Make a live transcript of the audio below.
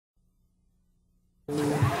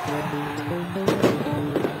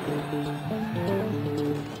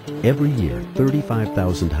Every year,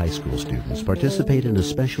 35,000 high school students participate in a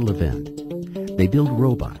special event. They build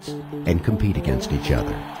robots and compete against each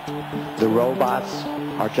other. The robots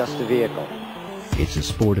are just a vehicle. It's a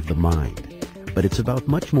sport of the mind, but it's about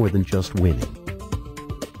much more than just winning.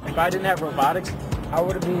 If I didn't have robotics, I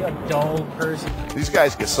would be a dull person. These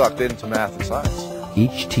guys get sucked into math and science.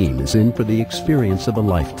 Each team is in for the experience of a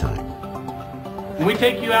lifetime. When we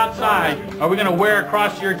take you outside, are we going to wear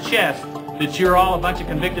across your chest that you're all a bunch of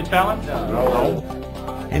convicted felons? No.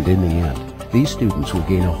 And in the end, these students will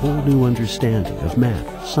gain a whole new understanding of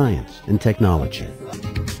math, science, and technology.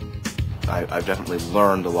 I've definitely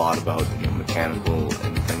learned a lot about mechanical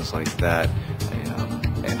and things like that.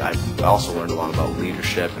 And I've also learned a lot about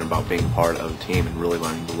leadership and about being part of a team and really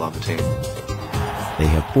learning to love a team. They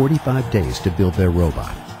have 45 days to build their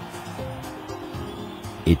robot.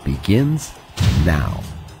 It begins now.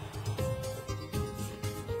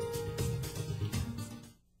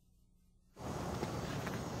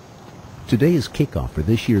 Today is kickoff for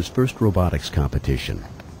this year's FIRST Robotics competition.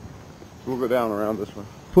 We'll go down around this one.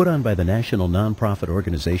 Put on by the national nonprofit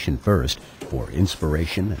organization FIRST for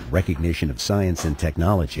inspiration and recognition of science and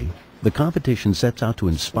technology, the competition sets out to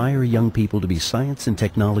inspire young people to be science and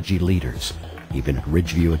technology leaders, even at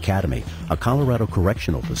Ridgeview Academy, a Colorado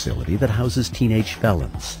correctional facility that houses teenage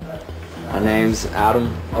felons. My name's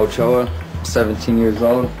Adam Ochoa, 17 years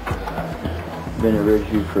old. Been at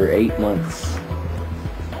Ridgeview for 8 months.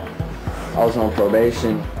 I was on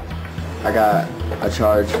probation. I got a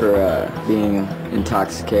charge for being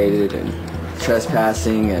intoxicated and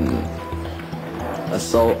trespassing and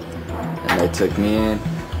assault, and they took me in.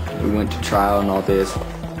 We went to trial and all this.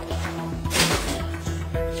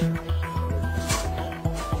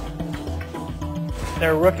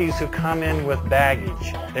 There are rookies who come in with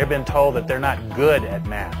baggage. They've been told that they're not good at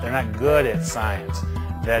math, they're not good at science,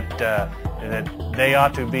 that they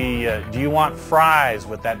ought to be, do you want fries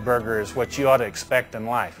with that burger is what you ought to expect in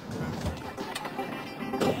life.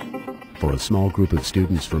 For a small group of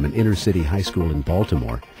students from an inner-city high school in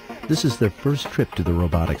Baltimore, this is their first trip to the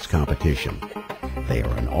robotics competition. They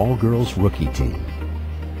are an all-girls rookie team.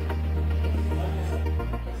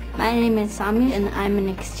 My name is SAMEA and I'm an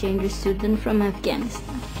exchange student from Afghanistan.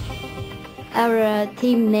 Our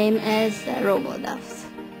team name is RoboDoves.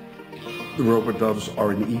 The RoboDoves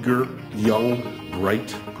are an eager, young,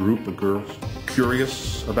 bright group of girls,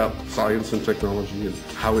 curious about science and technology and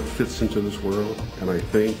how it fits into this world. And I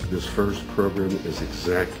think this FIRST program is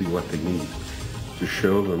exactly what they need to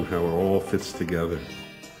show them how it all fits together.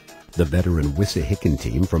 The veteran Wissahickon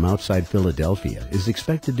team from outside Philadelphia is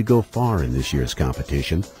expected to go far in this year's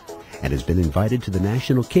competition and has been invited to the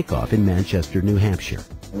national kickoff in Manchester, New Hampshire.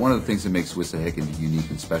 One of the things that makes Wissahickon unique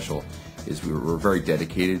and special is we're very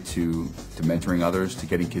dedicated to mentoring others, to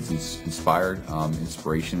getting kids inspired.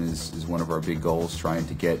 Inspiration is one of our big goals, trying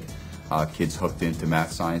to get kids hooked into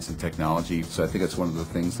math, science, and technology. So I think that's one of the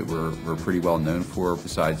things that we're pretty well known for,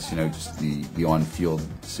 besides just the on-field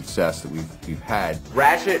success that we've had.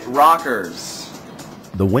 Ratchet Rockers.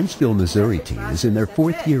 The Wentzville, Missouri team is in their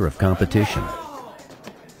 4th year of competition.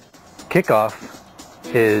 Kickoff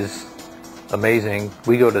is amazing.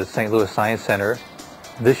 We go to the St. Louis Science Center.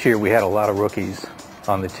 This year we had a lot of rookies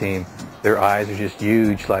on the team. Their eyes are just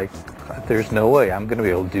huge, like there's no way I'm going to be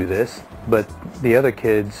able to do this. But the other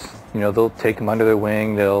kids, they'll take them under their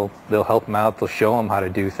wing, they'll help them out, they'll show them how to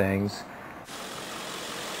do things.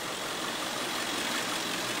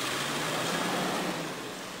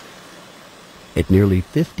 At nearly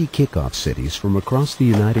 50 kickoff cities from across the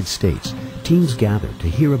United States, teams gather to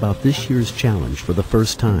hear about this year's challenge for the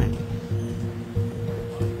first time.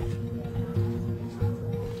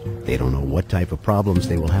 They don't know what type of problems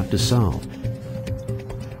they will have to solve,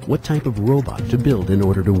 what type of robot to build in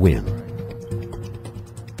order to win.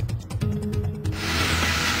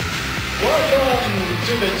 Welcome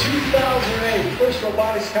to the 2008 FIRST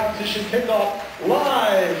Robotics Competition Kickoff,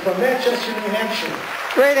 live from Manchester, New Hampshire.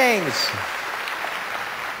 Greetings!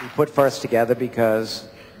 We put FIRST together because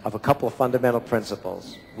of a couple of fundamental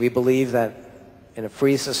principles. We believe that in a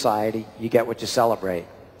free society, you get what you celebrate.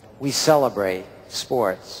 We celebrate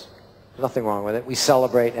sports. There's nothing wrong with it. We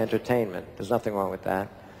celebrate entertainment. There's nothing wrong with that.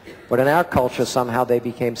 But in our culture, somehow they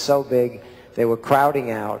became so big, they were crowding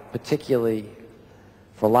out, particularly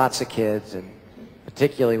for lots of kids, and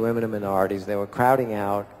particularly women and minorities, they were crowding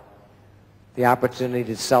out the opportunity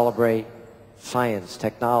to celebrate science,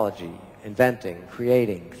 technology, inventing,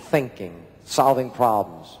 creating, thinking, solving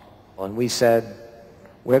problems. And we said,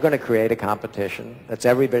 we're going to create a competition that's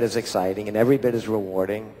every bit as exciting and every bit as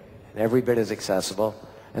rewarding and every bit as accessible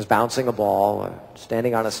as bouncing a ball or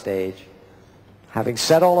standing on a stage. Having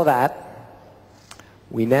said all of that,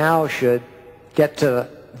 we now should get to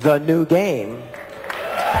the new game.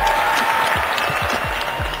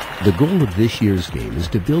 The goal of this year's game is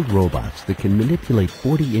to build robots that can manipulate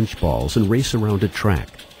 40-inch balls and race around a track.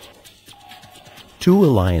 2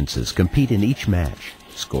 alliances compete in each match,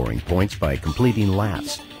 scoring points by completing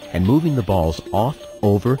laps and moving the balls off,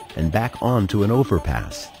 over, and back onto an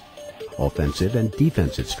overpass. Offensive and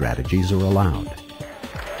defensive strategies are allowed.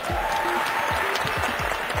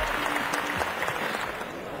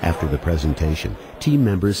 After the presentation, team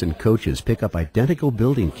members and coaches pick up identical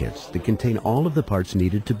building kits that contain all of the parts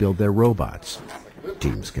needed to build their robots.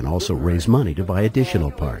 Teams can also raise money to buy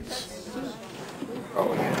additional parts.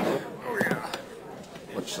 Oh yeah. Oh yeah.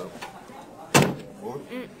 What's up?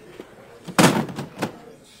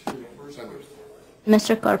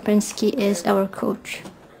 Mr. Karpinski is our coach.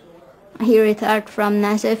 He retired from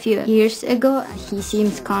NASA a few years ago. He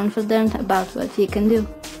seems confident about what he can do.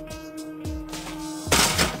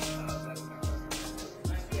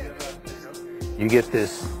 You get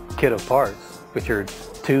this kit of parts, which are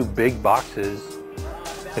 2 big boxes.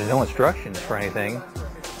 There's no instructions for anything,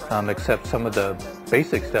 except some of the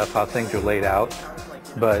basic stuff, how things are laid out.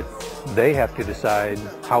 But they have to decide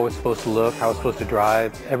how it's supposed to look, how it's supposed to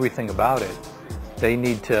drive, everything about it. They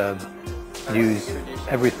need to use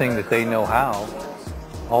everything that they know how,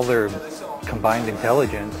 all their combined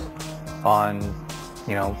intelligence on,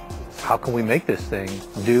 you know, how can we make this thing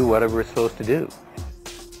do whatever it's supposed to do.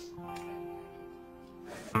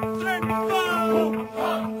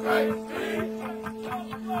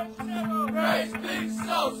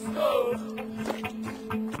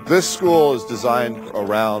 This school is designed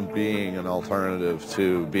around being an alternative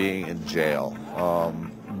to being in jail.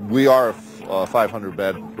 We are a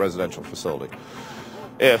 500-bed residential facility.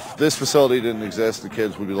 If this facility didn't exist, the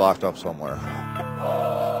kids would be locked up somewhere.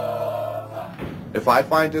 If I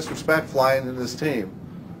find disrespect flying in this team,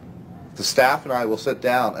 the staff and I will sit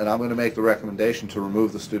down and I'm going to make the recommendation to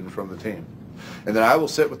remove the student from the team. And then I will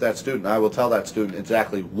sit with that student and I will tell that student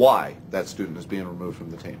exactly why that student is being removed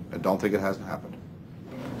from the team. And don't think it hasn't happened.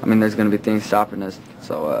 I mean, there's going to be things stopping us,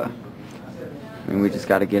 so I mean, we just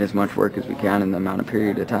got to get as much work as we can in the amount of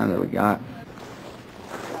period of time that we got.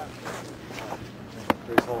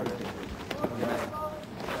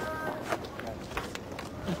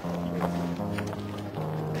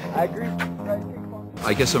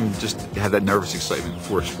 I guess I'm just have that nervous excitement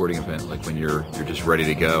before a sporting event, like when you're just ready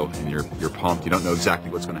to go and you're pumped. You don't know exactly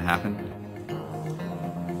what's going to happen.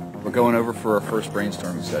 We're going over for our first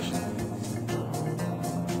brainstorming session.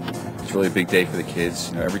 It's really a big day for the kids.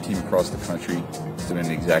 You know, every team across the country is doing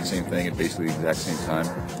the exact same thing at basically the exact same time.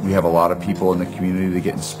 We have a lot of people in the community that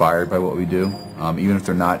get inspired by what we do. Even if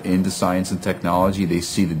they're not into science and technology, they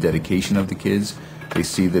see the dedication of the kids. They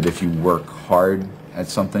see that if you work hard at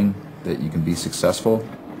something, that you can be successful.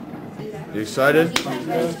 You excited? I'm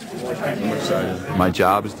excited. My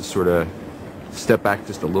job is to sort of step back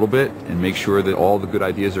just a little bit and make sure that all the good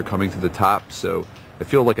ideas are coming to the top. So I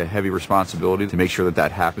feel like a heavy responsibility to make sure that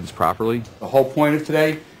that happens properly. The whole point of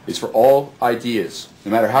today is for all ideas, no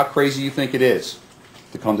matter how crazy you think it is,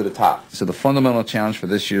 to come to the top. So the fundamental challenge for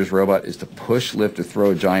this year's robot is to push, lift, or throw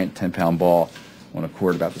a giant 10-pound ball on a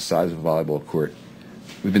court about the size of a volleyball court.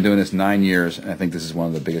 We've been doing this 9 years, and I think this is one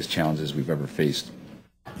of the biggest challenges we've ever faced.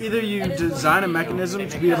 Either you design a mechanism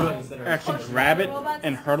to be able to actually grab it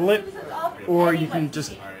and hurdle it, or you can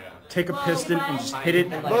just take a piston and just hit it.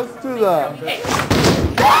 Let's do that.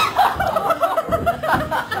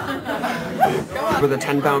 With a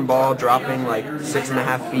 10-pound ball dropping like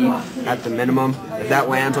 6.5 feet at the minimum, if that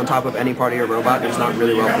lands on top of any part of your robot and it's not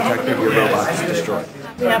really well protected, your robot is destroyed.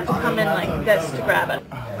 You have to come in like this to grab it.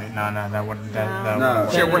 Oh wait, no, that wouldn't. No.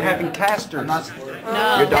 Sure, we're having casters. No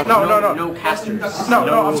casters.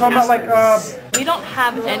 No, I'm talking about like We don't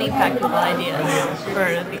have any practical ideas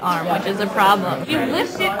for the arm, which is a problem. You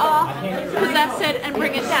lift it off, possess it, and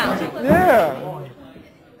bring it down. Yeah.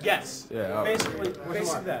 Yes. Yeah. Basically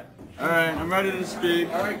that. All right, I'm ready to speak.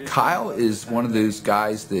 Kyle is one of those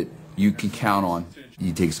guys that you can count on.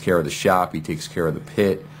 He takes care of the shop, he takes care of the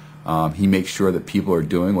pit, he makes sure that people are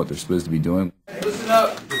doing what they're supposed to be doing. Listen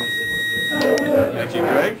up. Thank you,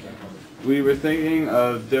 Greg. We were thinking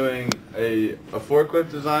of doing a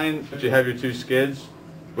forklift design. You have your 2 skids,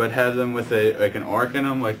 but have them with an arc in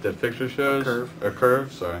them, like the picture shows.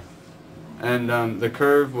 Curve, sorry. And the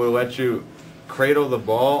curve will let you cradle the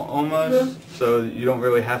ball almost, so you don't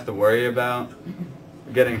really have to worry about,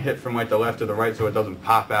 getting hit from like the left to the right so it doesn't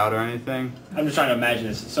pop out or anything. I'm just trying to imagine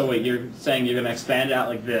this. So wait, you're saying you're going to expand it out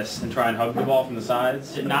like this and try and hug the ball from the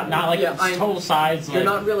sides? Not like total sides. You're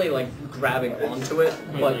not really like grabbing onto it,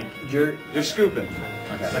 but you're scooping.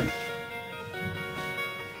 Okay.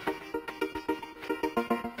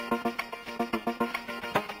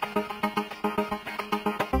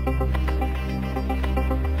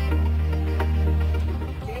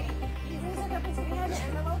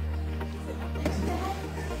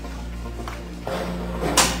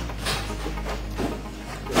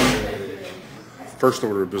 First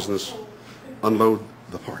order of business, unload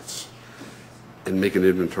the parts and make an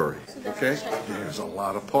inventory. Okay? There's a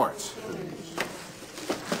lot of parts.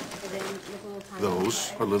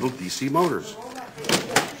 Those are little DC motors.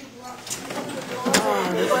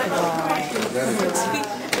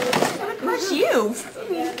 Who's you?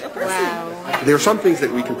 Wow. There are some things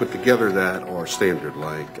that we can put together that are standard,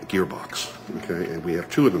 like a gearbox. Okay? And we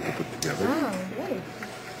have 2 of them to put together. Oh, really?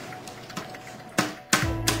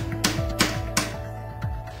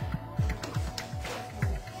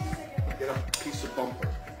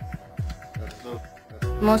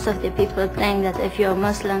 Most of the people think that if you're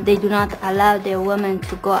Muslim, they do not allow their women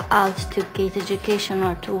to go out to get education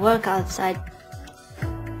or to work outside.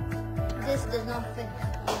 This does not fit.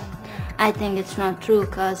 I think it's not true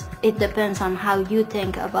because it depends on how you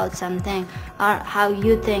think about something or how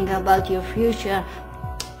you think about your future.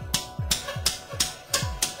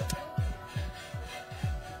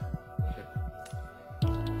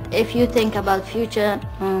 If you think about future,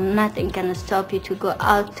 nothing can stop you to go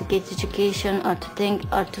out to get education or to think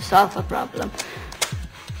or to solve a problem.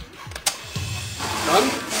 Done?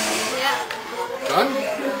 Yeah. Done?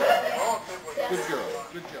 Good girl.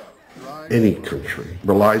 Good job. Any country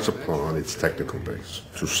relies upon its technical base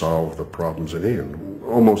to solve the problems at hand.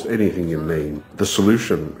 Almost anything you name, the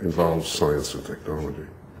solution involves science and technology.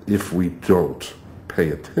 If we don't pay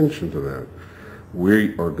attention to that,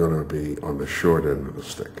 we are going to be on the short end of the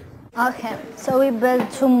stick. Okay, so we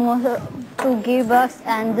built 2 gearbox,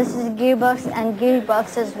 and this is gearbox, and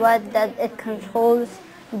gearbox is what that it controls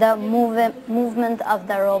the movement of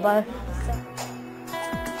the robot.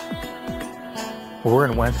 We're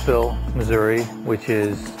in Wentzville, Missouri, which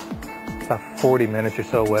is about 40 minutes or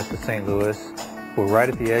so west of St. Louis. We're right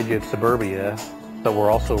at the edge of suburbia, but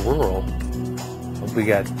we're also rural. We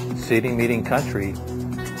got city meeting country.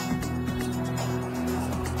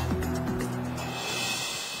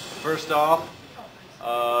 First off,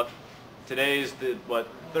 today is the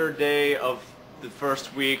 3rd day of the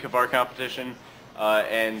first week of our competition,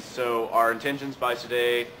 and so our intentions by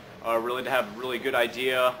today are really to have a really good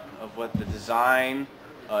idea of what the design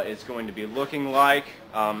is going to be looking like,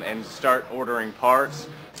 and start ordering parts.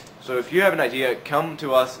 So if you have an idea, come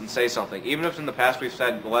to us and say something. Even if in the past we've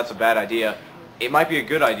said, well, that's a bad idea, it might be a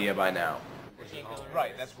good idea by now.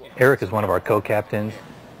 Right, that's what... Eric is one of our co-captains.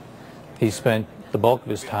 He spent the bulk of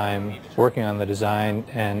his time working on the design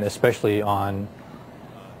and especially on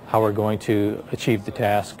how we're going to achieve the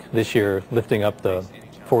task this year, lifting up the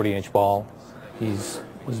 40-inch ball. He was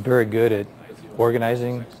very good at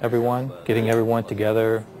organizing everyone, getting everyone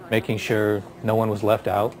together, making sure no one was left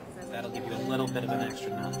out. That'll give you a little bit of an extra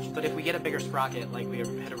notch. But if we get a bigger sprocket like we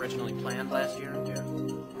had originally planned last year...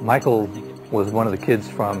 Michael was one of the kids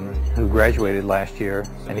who graduated last year,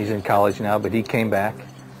 and he's in college now, but he came back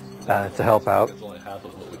to help out.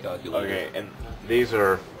 Okay, and these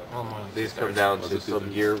come down to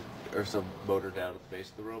some gear or some motor down at the base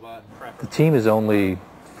of the robot? The team is only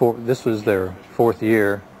this was their 4th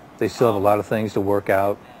year. They still have a lot of things to work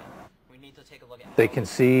out. They can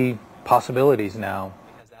see possibilities now.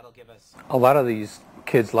 A lot of these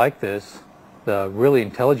kids like this, the really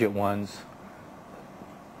intelligent ones,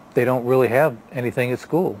 they don't really have anything at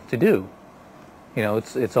school to do. You know,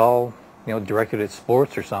 it's all, you know, directed at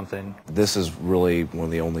sports or something. This is really one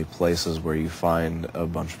of the only places where you find a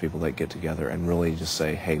bunch of people that get together and really just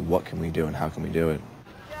say, hey, what can we do and how can we do it?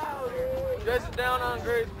 You guys are down on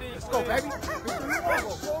grade B. Let's go, baby. Let's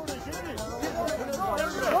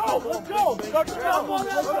go. Let's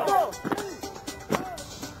go.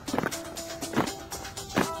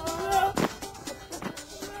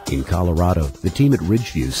 In Colorado, the team at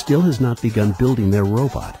Ridgeview still has not begun building their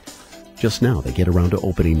robot. Just now they get around to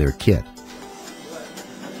opening their kit.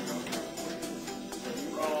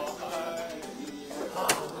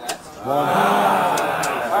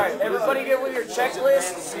 Alright, everybody get with your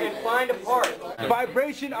checklists and find a part.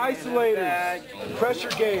 Vibration isolators, pressure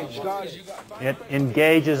gauge. It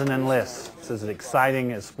engages and enlists. It's as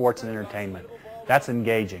exciting as sports and entertainment. That's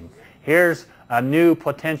engaging. Here's a new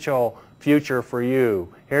potential future for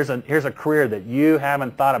you. Here's a career that you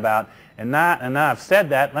haven't thought about. And now I've said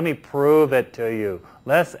that, let me prove it to you.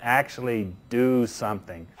 Let's actually do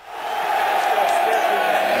something.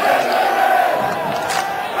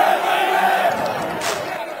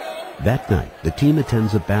 That night, the team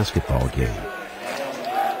attends a basketball game.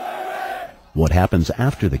 What happens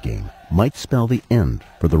after the game might spell the end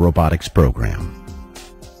for the robotics program.